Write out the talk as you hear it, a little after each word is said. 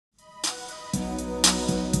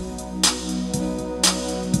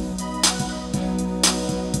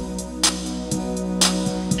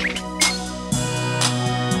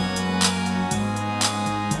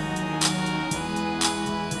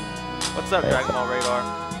What's up, Dragon Ball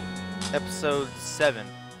Radar? Episode 7,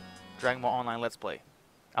 Dragon Ball Online Let's Play.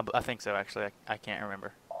 I think so, actually. I can't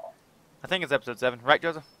remember. I think it's episode 7, right,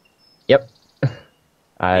 Joseph? Yep.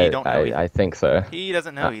 I think so. He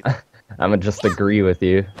doesn't know either. I'm gonna just agree with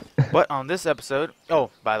you. But on this episode, oh,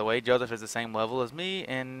 by the way, Joseph is the same level as me,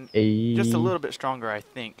 and just a little bit stronger, I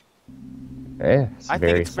think. Yeah, I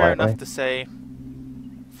think it's fair enough to say,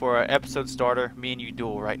 for an episode starter, me and you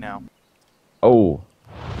duel right now. Oh,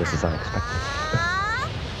 this is unexpected.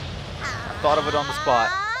 I thought of it on the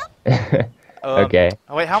spot. Okay.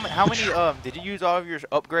 Oh wait, how many? Did you use all of your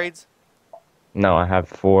upgrades? No, I have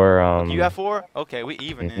 4. You have 4? Okay, we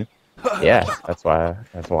even then. Yeah, that's why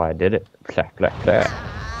I did it.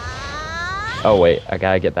 Oh wait, I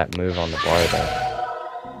gotta get that move on the bar though.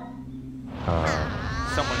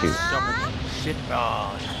 Someone's summoning shit.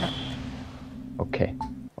 Oh. Okay.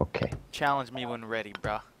 Challenge me when ready,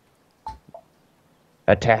 bruh.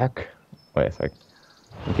 Attack. Wait a sec.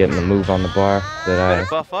 I'm getting the move on the bar that You better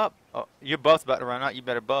buff up. Oh, your buff's about to run out. You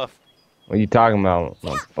better buff. What are you talking about,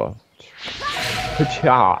 motherfucker?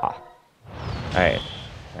 Alright.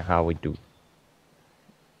 Now how we do?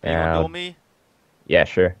 You wanna duel me? Yeah,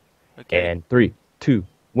 sure. Okay. And 3, 2,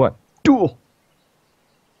 1, duel!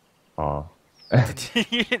 Aw. I'm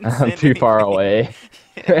too far away.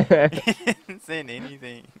 You didn't send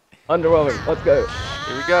anything. Underwhelming. Let's go.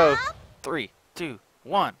 Here we go. 3, 2,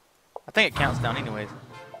 1. I think it counts down anyways.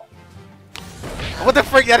 What the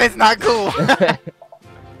freak? That is not cool.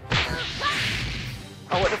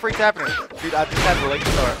 Oh, what the freak's happening? Dude, I just had a late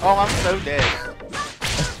start. Oh, I'm so dead.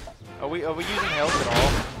 Are we using health at all?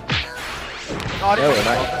 Oh, No,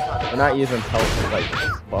 we're not using health like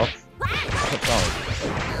buffs. What's wrong?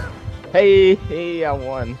 Hey, I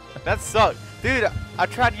won. That sucked. Dude, I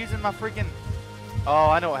tried using my freaking... Oh,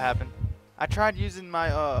 I know what happened. I tried using my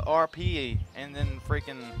RP and then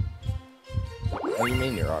freaking... What do you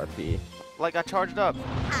mean your RP? Like I charged up.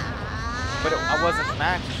 But I wasn't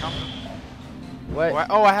maxed or something. What?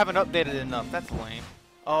 Oh, I haven't updated it enough. That's lame.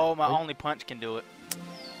 Oh, my only punch can do it.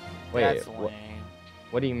 Wait, that's lame.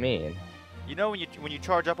 What do you mean? You know when you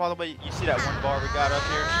charge up all the way, you see that one bar we got up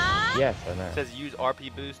here? Yes, I know. It says use RP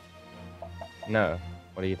boost. No.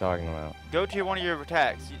 What are you talking about? Go to one of your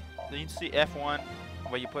attacks. You see F1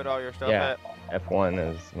 where you put all your stuff at? F1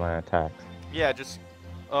 is my attacks. Yeah, just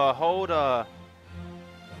hold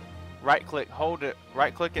right click, hold it,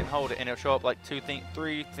 right click it and hold it, and it'll show up like 3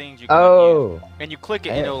 things you can use. And you click it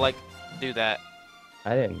and it'll like do that.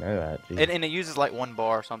 I didn't know that. And it uses like 1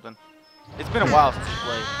 bar or something. It's been a while since you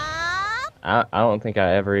played. I don't think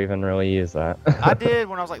I ever even really used that. I did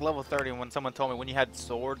when I was like level 30 when someone told me when you had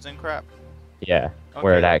swords and crap. Yeah, okay.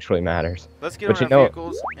 Where it actually matters. Let's get on our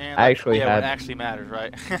vehicles and I actually when had... it actually matters,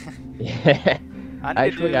 right? Yeah. I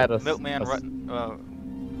need to do Milkman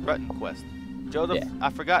Rutten quest. Joseph,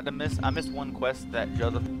 I forgot to I missed one quest that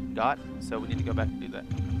Joseph got, so we need to go back and do that.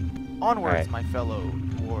 Onwards, my fellow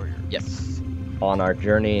warrior. Yes. On our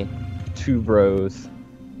journey, 2 bros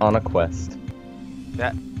on a quest.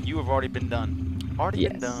 That you have already been done.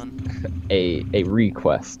 Been done. a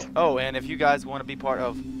request. Oh, and if you guys want to be part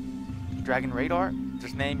of Dragon Radar,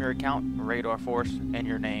 just name your account Radar Force and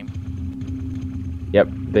your name. Yep.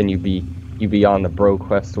 Then you be on the bro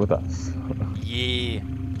quest with us. Yeah.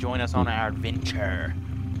 Join us on our adventure.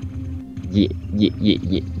 Yeah.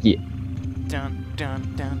 Dun,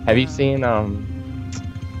 dun, dun, Have you seen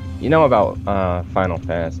you know about Final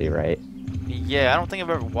Fantasy, right? Yeah, I don't think I've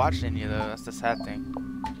ever watched any of those. That's the sad thing.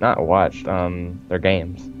 Not watched. They're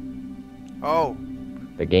games. Oh.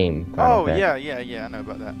 The game. Final Fantasy. Yeah. I know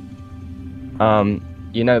about that.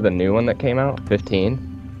 You know the new one that came out, 15.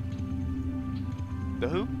 The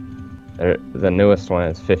who? The newest one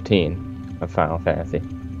is 15 of Final Fantasy.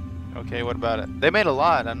 Okay, what about it? They made a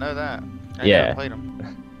lot, I know that. I never played them.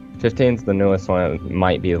 15's the newest one. It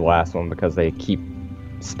might be the last one because they keep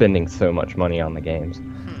spending so much money on the games.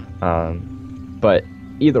 But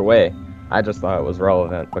either way, I just thought it was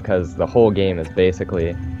relevant because the whole game is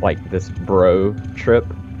basically like this bro trip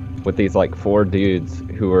with these like 4 dudes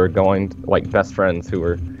who were going, like best friends who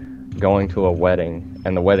were going to a wedding,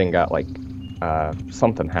 and the wedding got like,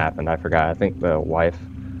 something happened, I forgot. I think the wife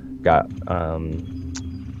got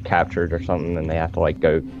captured or something, and they have to like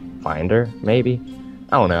go find her, maybe.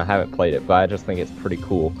 I don't know, I haven't played it, but I just think it's pretty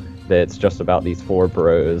cool that it's just about these 4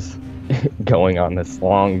 bros going on this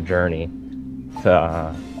long journey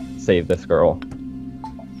to save this girl.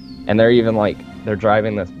 And they're even like, they're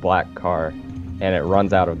driving this black car and it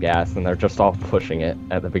runs out of gas and they're just all pushing it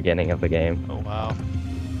at the beginning of the game. Oh wow.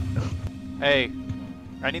 Hey,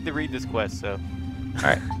 I need to read this quest, so.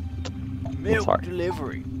 Alright. Milk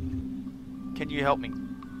delivery. Can you help me?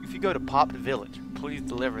 You If you go to Popped Village, please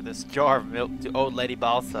deliver this jar of milk to Old Lady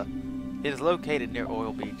Balsa. It is located near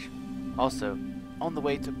Oil Beach. Also, on the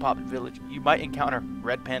way to Popped Village, you might encounter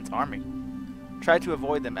Red Pants Army. Try to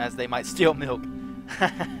avoid them as they might steal milk.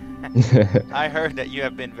 I heard that you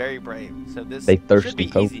have been very brave, so this should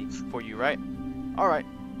be easy for you, right? Alright,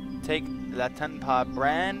 take La Tenpa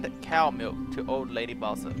brand cow milk to Old Lady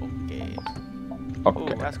Balsa. Okay. Oh,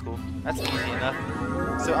 that's cool. That's easy enough.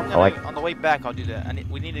 So I'm gonna, on the way back, I'll do that.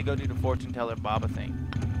 We need to go do the fortune teller Baba thing.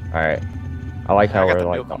 Alright. I like how we're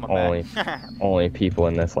like the only people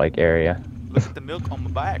in this like area. Look at the milk on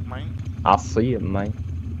my back, man. I see it, man.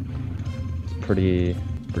 It's pretty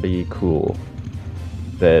cool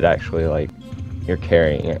that actually like you're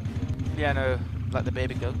carrying it. Yeah, I know, like the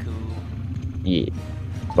baby Goku. Yeah,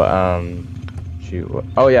 but shoot.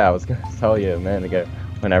 Oh yeah, I was gonna tell you a minute ago.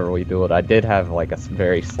 Whenever we dueled, I did have like a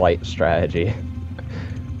very slight strategy.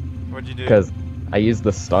 What'd you do? Because I used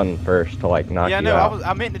the stun first to like knock you out. Yeah, no,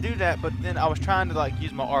 I meant to do that, but then I was trying to like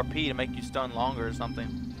use my RP to make you stun longer or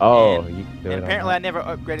something. Oh, and, you can do it. And apparently I never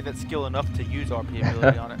upgraded that skill enough to use RP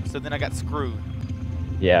ability on it, so then I got screwed.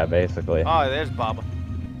 Yeah, basically. Oh, there's Baba.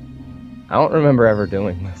 I don't remember ever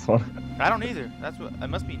doing this one. I don't either. That's what it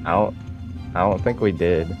must be. I don't think we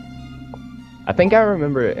did. I think I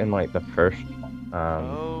remember it in like the first.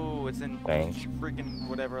 Oh, it's in freaking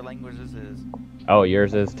whatever language this is. Oh,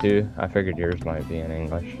 yours is too? I figured yours might be in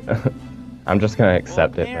English. I'm just gonna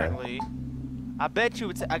accept it, man. I bet you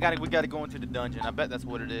it's. We gotta go into the dungeon. I bet that's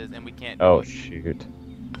what it is, and we can't do it. it. Shoot.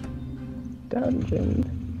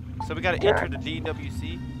 Dungeon. So we gotta enter the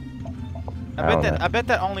DWC. I bet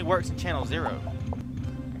that only works in channel 0.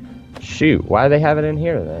 Shoot, why do they have it in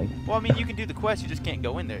here then? Well, I mean, you can do the quest, you just can't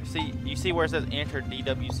go in there. See, you see where it says enter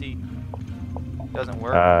DWC? Doesn't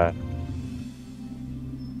work. I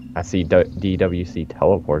see DWC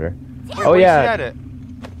teleporter. Wait, oh yeah. You at it?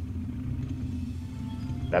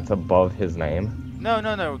 That's above his name. No.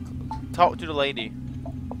 Talk to the lady.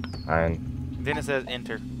 Fine. Then it says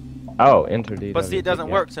enter. Oh, enter DWC. But see, it doesn't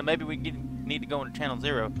work, so maybe we need to go into channel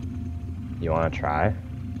 0. You want to try?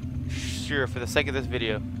 Sure, for the sake of this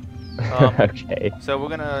video. Okay. So we're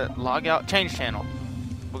gonna log out, change channel.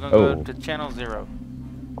 We're gonna go to channel 0.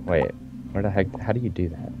 Wait, where the heck? How do you do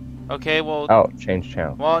that? Okay, well. Oh, change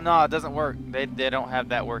channel. Well, no, it doesn't work. They don't have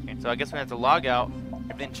that working. So I guess we have to log out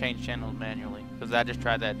and then change channels manually. Because I just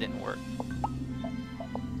tried that, it didn't work.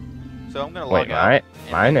 So I'm gonna log out.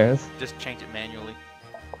 Mine is. Just change it manually.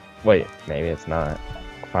 Wait, maybe it's not.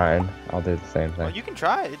 Fine, I'll do the same thing. Well, you can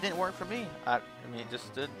try it. It didn't work for me. I mean, it just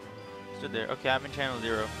stood there. Okay, I'm in channel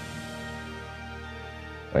 0.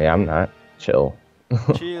 Wait, I'm not. Chill.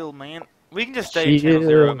 Chill, man. We can just stay in channel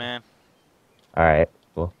 0, man. Alright,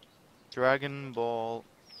 cool. Dragon Ball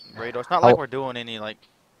Radar. It's not like we're doing any, like,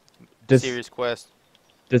 serious quest.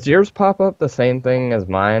 Does yours pop up the same thing as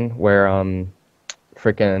mine, where,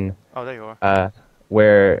 frickin'... Oh, there you are.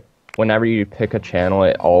 Where whenever you pick a channel,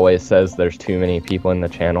 it always says there's too many people in the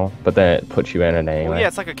channel, but then it puts you in it anyway. Well, yeah,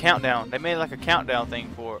 it's like a countdown. They made like a countdown thing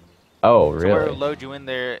for it. Oh, really? So it'll load you in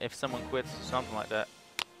there if someone quits, something like that.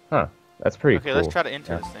 Huh. That's pretty cool. Okay, let's try to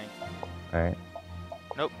enter this thing. Alright.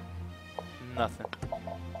 Nope. Nothing.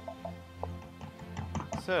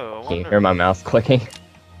 So, Can you hear my mouse clicking?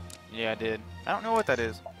 Yeah, I did. I don't know what that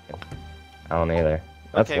is. I don't either.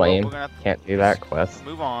 That's lame. Well, can't do that quest.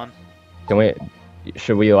 Move on. Can we...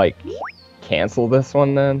 Should we, like, cancel this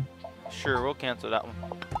one, then? Sure, we'll cancel that one.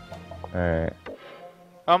 Alright.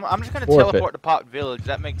 I'm just gonna teleport to Pop Village.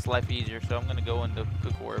 That makes life easier, so I'm gonna go into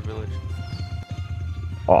Cookware Village.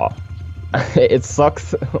 Aw. It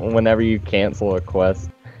sucks whenever you cancel a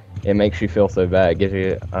quest. It makes you feel so bad. It gives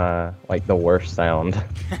you, like, the worst sound.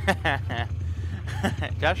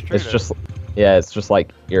 That's true, It's just... Yeah, it's just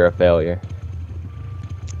like you're a failure.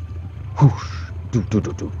 Whoosh.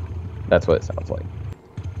 Do. That's what it sounds like.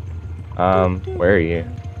 Where are you?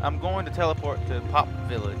 I'm going to teleport to Pop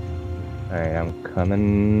Village. Alright, I'm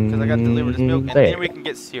coming. Because I got to deliver this milk, and then we can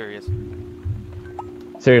get serious.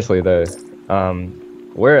 Seriously though,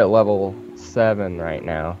 we're at level 7 right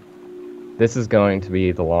now. This is going to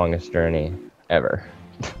be the longest journey ever.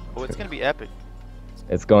 Well, it's going to be epic.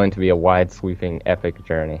 It's going to be a wide sweeping epic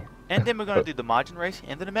journey. And then we're going to do the Majin race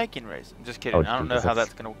and the Namekian race. I'm just kidding. I don't know how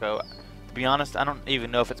that's going to go. To be honest, I don't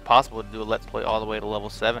even know if it's possible to do a Let's Play all the way to level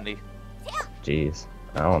 70. Jeez,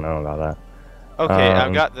 I don't know about that. Okay,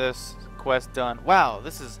 I've got this quest done. Wow,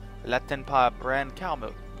 this is La Tenpa brand cow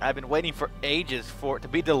milk. I've been waiting for ages for it to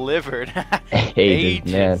be delivered.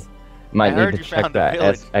 Ages, man. Might need to check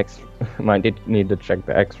that. Might need to check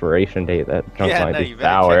the expiration date. That junk might be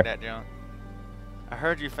sour. Check that junk. I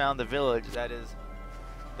heard you found the village. That is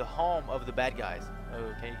the home of the bad guys.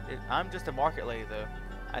 Okay, I'm just a market lady though.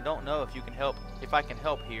 I don't know if you can help, if I can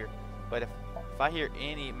help here, but if I hear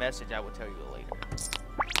any message, I will tell you later.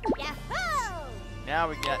 Yahoo! Now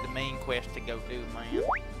we got the main quest to go do, man.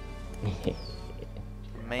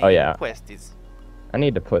 Main questies. I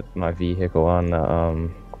need to put my vehicle on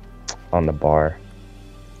the bar.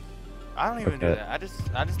 I don't even do that.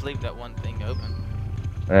 I just leave that one thing open.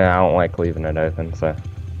 Yeah, I don't like leaving it open, so.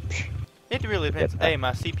 It really depends. Hey,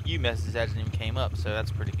 my CPU message hasn't even came up, so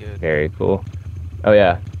that's pretty good. Very cool. Oh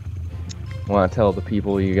yeah. Want to tell the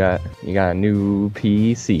people you got a new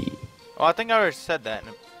PC? Oh, I think I already said that in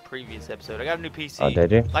a previous episode. I got a new PC. Oh, did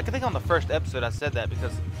you? Like I think on the first episode I said that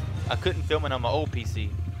because I couldn't film it on my old PC.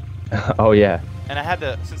 Oh yeah. And I had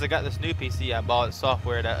to, since I got this new PC, I bought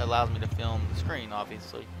software that allows me to film the screen,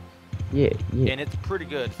 obviously. Yeah. And it's pretty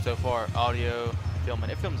good so far. Audio, filming,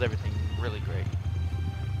 it films everything really great.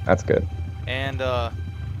 That's good. And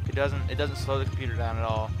it doesn't slow the computer down at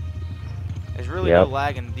all. There's really no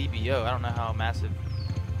lag in DBO. I don't know how massive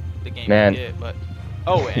the game can get, but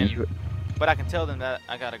but I can tell them that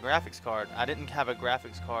I got a graphics card. I didn't have a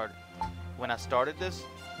graphics card when I started this,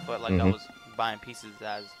 but like I was buying pieces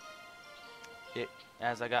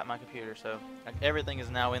as I got my computer, so like, everything is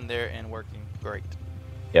now in there and working great.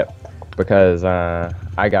 Yep, because I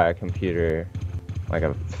got a computer like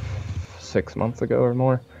 6 months ago or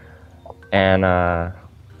more, and I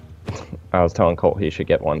was telling Colt he should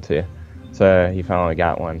get one too. So he finally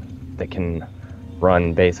got one that can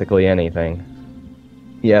run basically anything.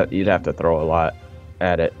 Yeah, you'd have to throw a lot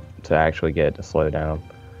at it to actually get it to slow down.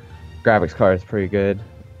 Graphics card is pretty good.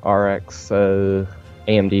 AMD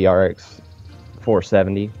RX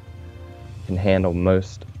 470 can handle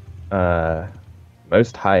most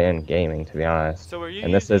high-end gaming, to be honest. So are you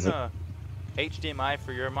using a HDMI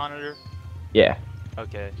for your monitor? Yeah.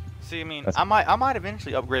 Okay. See, I mean, I might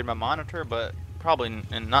eventually upgrade my monitor, but probably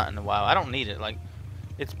not in a while. I don't need it. Like,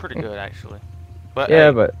 it's pretty good actually. But yeah,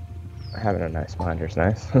 but having a nice monitor is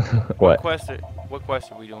nice. What quest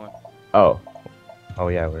are we doing? Oh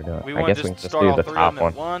yeah, we're doing. I guess we can just start all three of them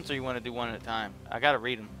at once, or you want to do one at a time? I gotta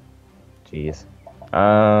read them. Jeez.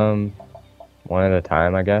 One at a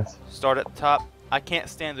time, I guess. Start at the top. I can't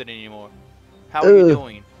stand it anymore. How are you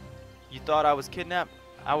doing? You thought I was kidnapped?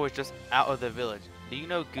 I was just out of the village. Do you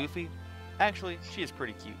know Goofy? Actually, she is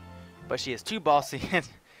pretty cute, but she is too bossy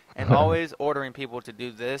and always ordering people to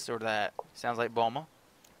do this or that. Sounds like Bulma.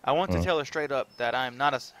 I want to tell her straight up that I am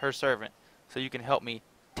not her servant, so you can help me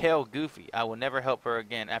tell Goofy I will never help her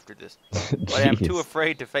again after this. But I am too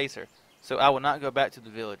afraid to face her, so I will not go back to the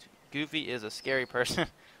village. Goofy is a scary person.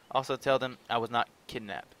 Also tell them I was not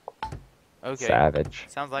kidnapped. Okay. Savage.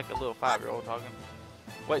 Sounds like a little 5-year-old talking.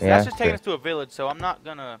 Wait, so that's just taking us to a village, so I'm not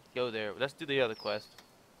gonna go there. Let's do the other quest.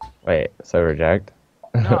 Wait, so reject?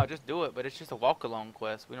 No, just do it, but it's just a walk-along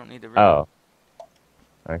quest. We don't need to read Oh.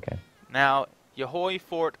 Okay. Now, Yahoy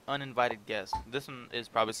Fort uninvited guest. This one is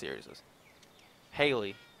probably serious.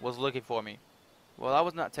 Haley was looking for me. Well, I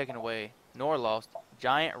was not taken away, nor lost.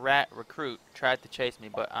 Giant rat recruit tried to chase me,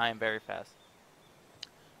 but I am very fast.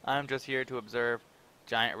 I am just here to observe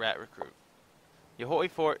giant rat recruit. Yahoy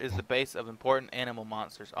Fort is the base of important animal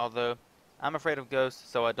monsters, although I'm afraid of ghosts,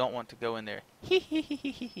 so I don't want to go in there.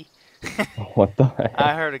 What the heck?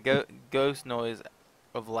 I heard a ghost noise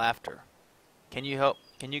of laughter. Can you help?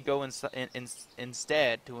 Can you go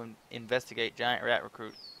instead to investigate giant rat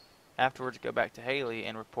recruit? Afterwards, go back to Haley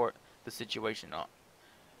and report the situation on.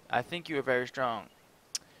 I think you are very strong.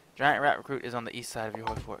 Giant rat recruit is on the east side of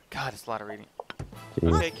Yahoy Fort. God, it's a lot of reading.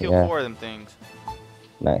 Jeez, Okay, kill 4 of them things.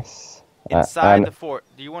 Nice. Inside the fort.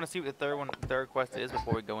 Do you want to see what the third quest is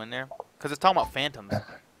before we go in there? Because it's talking about phantoms.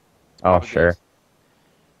 Oh, sure.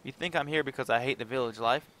 You think I'm here because I hate the village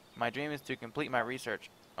life? My dream is to complete my research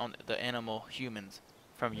on the animal humans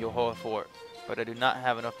from Yahoy Fort, but I do not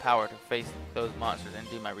have enough power to face those monsters and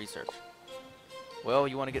do my research. Well,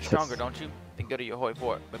 you want to get stronger, don't you? Then go to Yahoy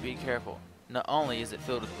Fort, but be careful. Not only is it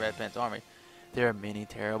filled with Red Pant's army, there are many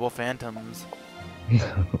terrible phantoms.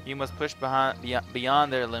 You must push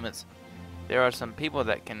beyond their limits. There are some people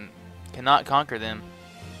that cannot conquer the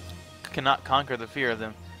fear of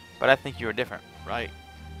them, but I think you are different, right?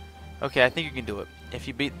 Okay, I think you can do it. If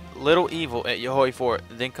you beat Little Evil at Yahoy Fort,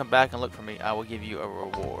 then come back and look for me. I will give you a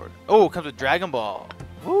reward. Oh, it comes with Dragon Ball.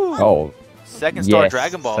 Woo! Oh, Second Star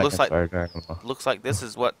Dragon Ball. Looks like this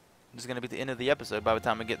is what is going to be the end of the episode by the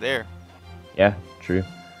time we get there. Yeah, true.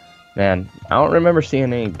 Man, I don't remember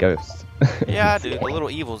seeing any ghosts. Yeah, dude, the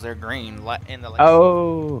Little Evils, they're green. In the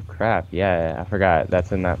oh, crap. Yeah, I forgot.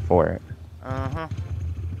 That's in that fort. Uh-huh.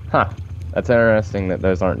 Huh. That's interesting that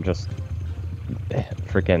those aren't just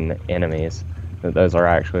freaking enemies. that those are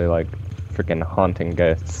actually like freaking haunting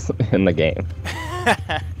ghosts in the game.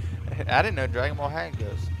 I didn't know Dragon Ball had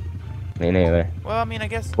ghosts. Me neither. Well, I mean, I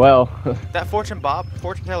guess. Well, that fortune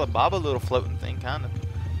teller Baba little floating thing, kind of.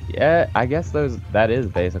 yeah, I guess that is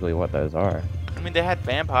basically what those are. I mean, they had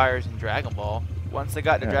vampires in Dragon Ball. Once they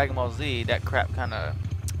got to Dragon Ball Z, that crap kind of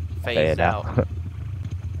phased out.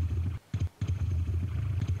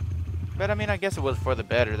 But I mean, I guess it was for the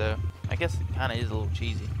better, though. I guess it kind of is a little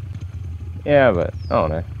cheesy. Yeah, but I don't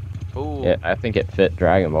know. Ooh. Yeah, I think it fit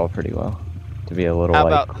Dragon Ball pretty well. To be a little How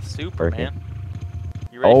like. about the Super, man?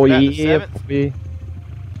 You ready for that, the yeah, seventh?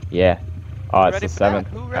 Yeah. Oh, it's the seventh.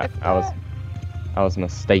 7th. Who ready for I was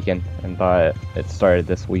mistaken and thought it started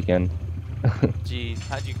this weekend. Jeez,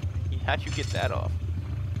 how'd you get that off?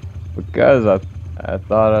 Because I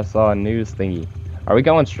thought I saw a news thingy. Are we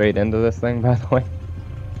going straight into this thing, by the way?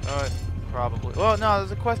 Probably. Well, no,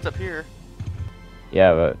 there's a quest up here.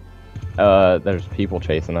 Yeah, but there's people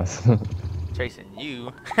chasing us. Chasing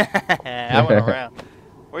you? I went around.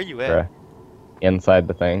 Where you at? Bruh. Inside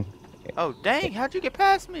the thing. Oh, dang, how'd you get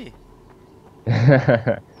past me?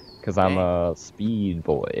 Because I'm a speed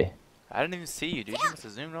boy. I didn't even see you, dude. You must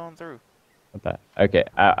have zoomed on through. What the? Okay,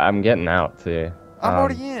 I'm getting out too. I'm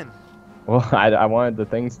already in. Well, I wanted the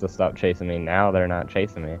things to stop chasing me. Now they're not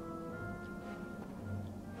chasing me.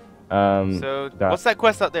 So, what's that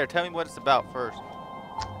quest out there? Tell me what it's about first.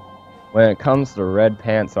 When it comes to Red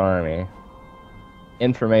Pants Army,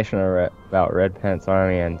 information about Red Pants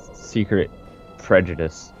Army and secret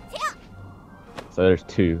prejudice. So there's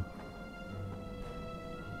 2.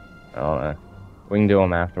 I don't know. We can do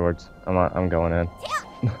them afterwards. I'm going in.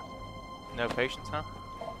 No patience, huh?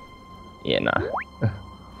 Yeah, nah. Okay,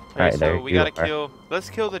 Alright, so we gotta kill. Let's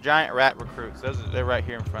kill the giant rat recruits. They're right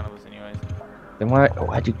here in front of us, anyways. Then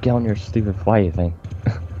why'd you get on your stupid flight thing?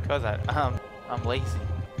 Because I'm lazy.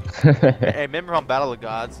 Hey, remember on Battle of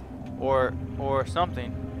Gods, or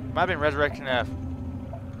something? Might have been Resurrection F.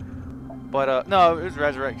 But no, it was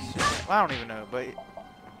Resurrection. Well, I don't even know. But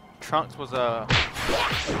Trunks was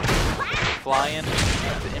flying to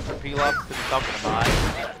Emperor Pilaf because he's talking to Mai.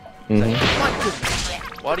 Like, my goodness,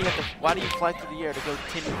 why do you fly through the air to go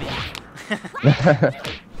 10 feet?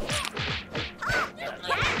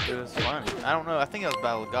 It was fun. I don't know. I think it was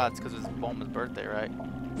Battle of Gods because it was Bulma's birthday, right?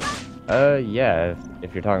 Yeah.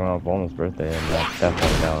 If you're talking about Bulma's birthday, then that's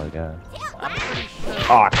definitely Battle of Gods. I'm pretty sure.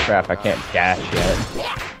 Oh crap! I can't dash yet.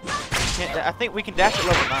 I think we can dash at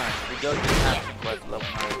level 9. We go to the time quest at level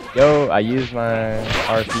 9. Yo, I used my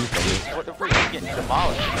RP thingy. What the freak? I'm getting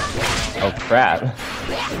demolished. Oh crap!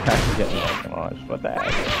 I'm getting demolished. What the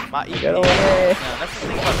heck? My EP. Get away! No, that's the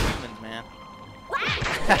thing about humans, man.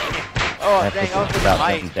 Oh dang! I was looking at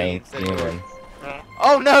my HP. Humans.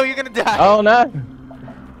 Oh no! You're gonna die. Oh no!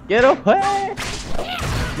 Get away!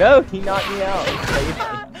 No, he knocked me out.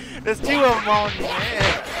 There's 2 of them on me,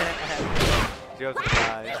 man. Joseph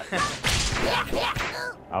died.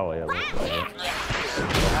 Oh, it looks like it.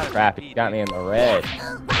 Oh, crap, he got me in the red.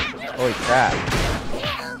 Holy crap.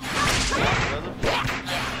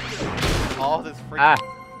 All this freaking...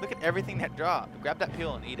 Look at everything that dropped. Grab that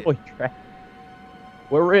pill and eat it. Holy crap.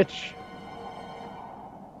 We're rich.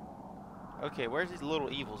 Okay, where's these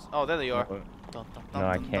little evils? Oh, there they are. No,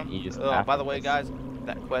 I can't use that. Oh, by the way, guys,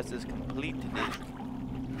 that quest is completed.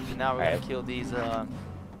 So now we're gonna kill these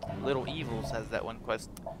little evils, as that one quest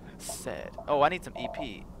said. Oh, I need some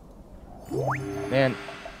EP. Man,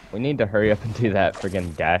 we need to hurry up and do that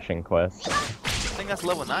friggin' dashing quest. I think that's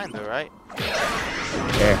level 9 though, right?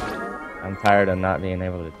 Here. I'm tired of not being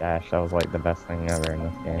able to dash. That was like the best thing ever in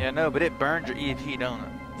this game. Yeah, no, but it burns your EP, don't it?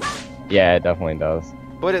 Yeah, it definitely does.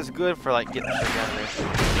 But it's good for like getting shit out of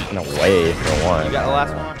there. In a way, for one. You got the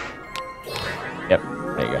last one? Yep,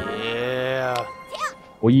 there you go. Yeah.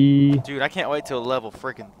 Wee. Dude, I can't wait till level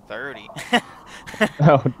freaking 30.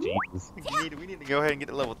 Oh, jeez. We need to go ahead and get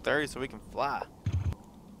to level 30 so we can fly.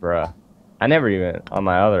 Bruh. I never even, on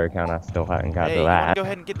my other account, I still haven't got to You that. want to go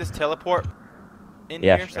ahead and get this teleport in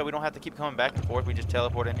here so sure. we don't have to keep coming back and forth? We just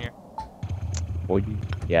teleport in here.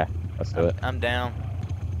 Yeah, let's do it. I'm down.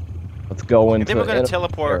 Let's go into And then we're going to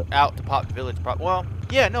teleport out to Pop Village. Well,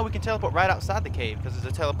 yeah, no, we can teleport right outside the cave because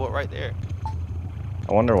there's a teleport right there.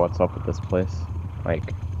 I wonder what's up with this place.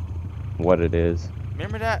 Like, what it is.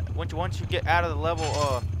 Remember that? Once you get out of the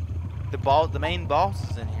level, the main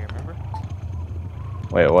boss is in here, remember?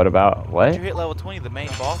 Wait, what about, what? Once you hit level 20, the main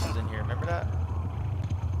boss is in here, remember that?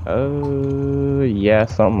 Oh, yeah,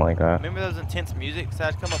 something like that. Remember those intense music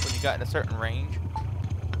that come up when you got in a certain range?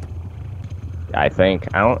 I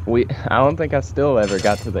think. I don't think I still ever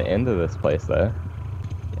got to the end of this place, though.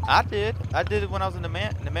 I did. I did it when I was in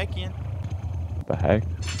Namekian. What the heck?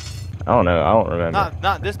 I don't know. I don't remember.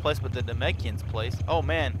 Not this place, but the Namekian's place. Oh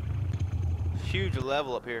man, huge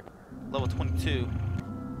level up here, level 22.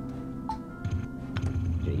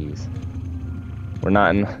 Jeez.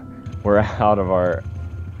 We're out of our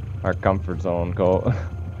comfort zone, Colt.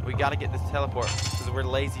 We gotta get this teleport because we're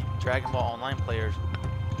lazy Dragon Ball Online players.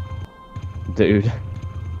 Dude.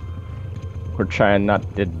 We're trying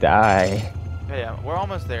not to die. Yeah, we're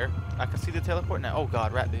almost there. I can see the teleport now. Oh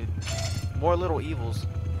god, rat dude. More little evils.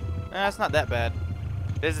 It's not that bad.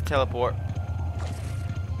 There's a teleport.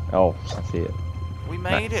 Oh, I see it. We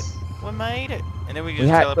made Nice. it. We made it. And then we just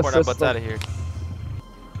teleport our butts out of here.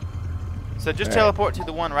 So just teleport to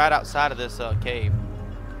the one right outside of this cave.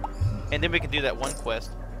 And then we can do that one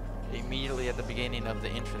quest immediately at the beginning of the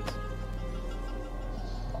entrance.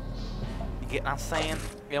 You get what I'm saying?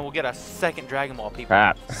 And we'll get a second Dragon Ball, people.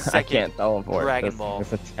 Crap. Second I can't teleport. Dragon Ball.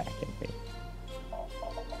 It's attacking me.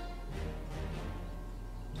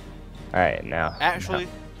 Alright, now. Actually,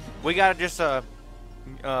 we gotta just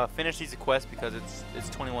finish these quests because it's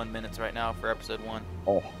 21 minutes right now for episode 1.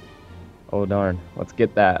 Oh darn. Let's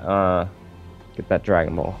get that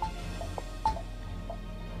Dragon Ball.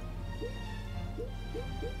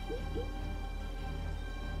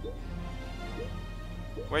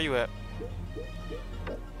 Where you at?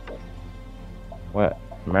 What?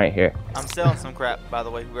 I'm right here. I'm selling some crap, by the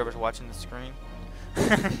way, whoever's watching the screen.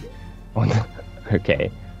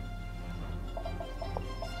 Okay.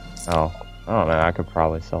 Oh, I don't know. I could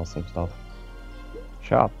probably sell some stuff.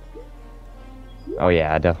 Shop. Oh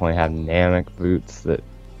yeah, I definitely have Namek boots that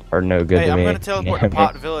are no good to me. I'm gonna teleport to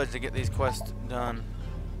Pot Village to get these quests done.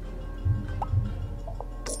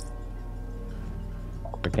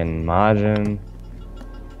 Freaking Majin.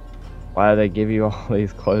 Why do they give you all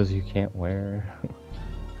these clothes you can't wear?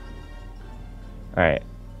 Alright.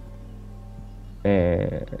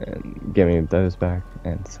 And give me those back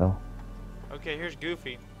and sell. Okay, here's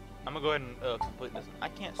Goofy. I'm gonna go ahead and complete this. I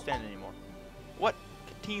can't stand it anymore. What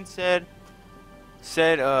Katine said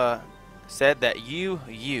that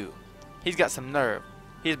he's got some nerve.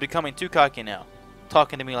 He's becoming too cocky now,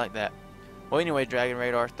 talking to me like that. Well, anyway, Dragon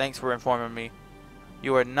Radar, thanks for informing me.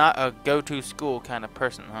 You are not a go-to school kind of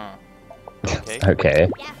person, huh? Okay. Okay.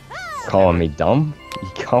 Calling me dumb? You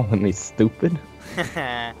calling me stupid?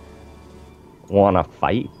 Wanna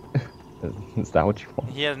fight? Is that what you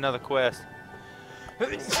want? He has another quest.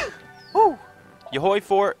 Woo! Yahoy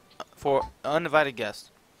Fort for uninvited guests.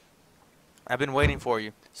 I've been waiting for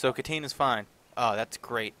you. So Katine is fine. Oh, that's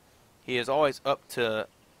great. He's always up to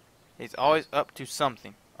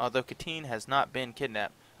something. Although Katine has not been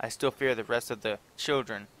kidnapped, I still fear the rest of the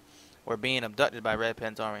children were being abducted by Red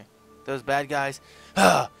Pen's army. Those bad guys.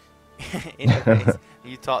 Anyways,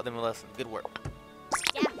 you taught them a lesson. Good work.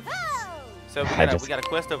 So we got a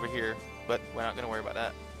quest over here, but we're not gonna worry about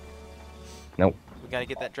that. Nope. We gotta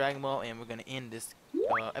get that Dragon Ball, and we're gonna end this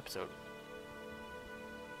episode.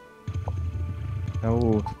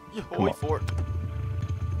 No. Yahoy Fort.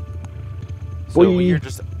 So we are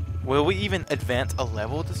just. Will we even advance a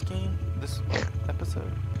level this game? This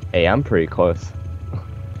episode? Hey, I'm pretty close.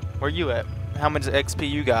 Where you at? How much XP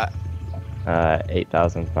you got?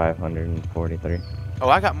 8,543. Oh,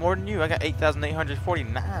 I got more than you. I got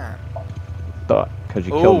 8,849. Thought, cause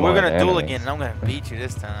you killed Oh, my we're gonna duel enemies. again, and I'm gonna beat you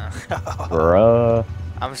this time. Bruh.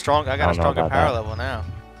 I'm strong. I got a stronger power level now.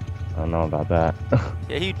 I don't know about that.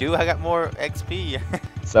 Yeah, you do. I got more XP.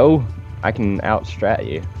 So, I can outstrat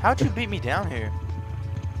you. How'd you beat me down here?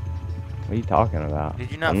 What are you talking about?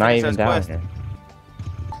 Did you not I'm not finish even those down quests? here.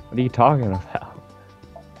 What are you talking about?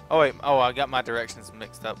 Oh wait. Oh, I got my directions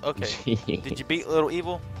mixed up. Okay. Jeez. Did you beat Little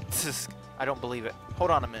Evil? I don't believe it.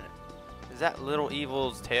 Hold on a minute. Is that Little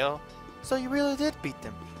Evil's tail? So you really did beat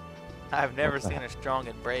them. I've never seen a strong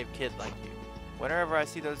and brave kid like you. Whenever I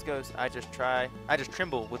see those ghosts, I just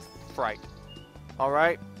tremble with fright.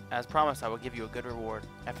 Alright, as promised, I will give you a good reward.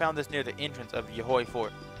 I found this near the entrance of Yahoy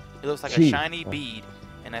Fort. It looks like a shiny bead,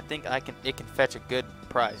 and I think it can fetch a good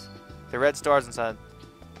price. The red stars inside,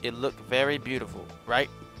 it looked very beautiful, right?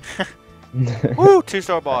 Woo!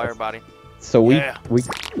 2-star ball, everybody. So we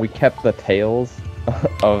kept the tails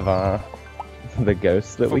of the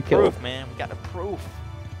ghosts that we killed. Proof, man. We got the proof.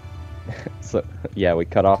 So yeah, we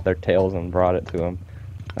cut off their tails and brought it to them,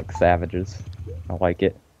 like savages. I like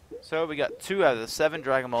it. So we got 2 out of the 7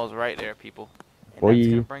 Dragon Balls right there, people. And Boy. that's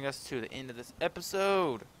gonna bring us to the end of this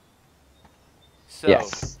episode. So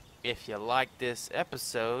Yes. if you like this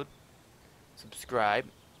episode, subscribe,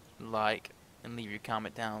 like, and leave your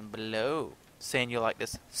comment down below saying you like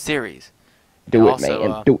this series. Do it, also,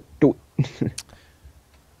 man. Do it.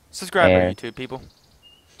 Subscribe to And YouTube, people.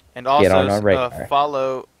 And get on our also radar.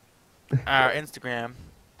 follow our Instagram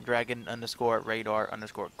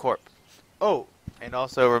dragon_radar_corp. Oh, and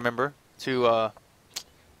also remember to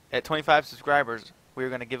at 25 subscribers, we're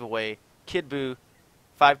gonna give away Kid Buu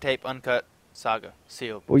 5-tape uncut saga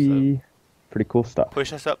sealed. Boy, So pretty cool stuff.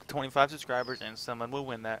 push us up to 25 subscribers, and someone will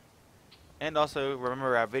win that. And also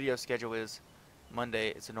remember our video schedule is Monday.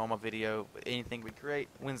 It's a normal video. Anything we create,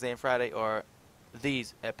 Wednesday and Friday are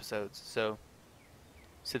these episodes. So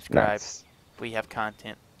subscribe. Nice. We have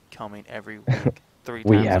content coming every week, 3 times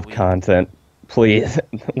We a have week. content. Please,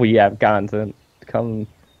 we have content. Come.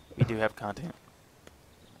 We do have content.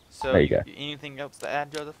 So, There you go. anything else to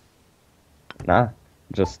add, Joseph? Nah,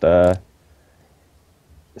 just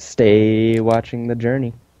stay watching the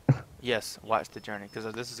journey. Yes, watch the journey,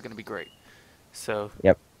 because this is going to be great. So,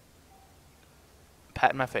 Yep.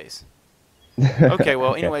 pat in my face. Okay,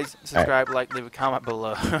 well, Okay. anyways, subscribe, like, leave a comment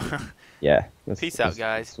below. Yeah. Peace out,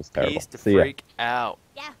 guys. This was terrible. Peace to See ya. freak out.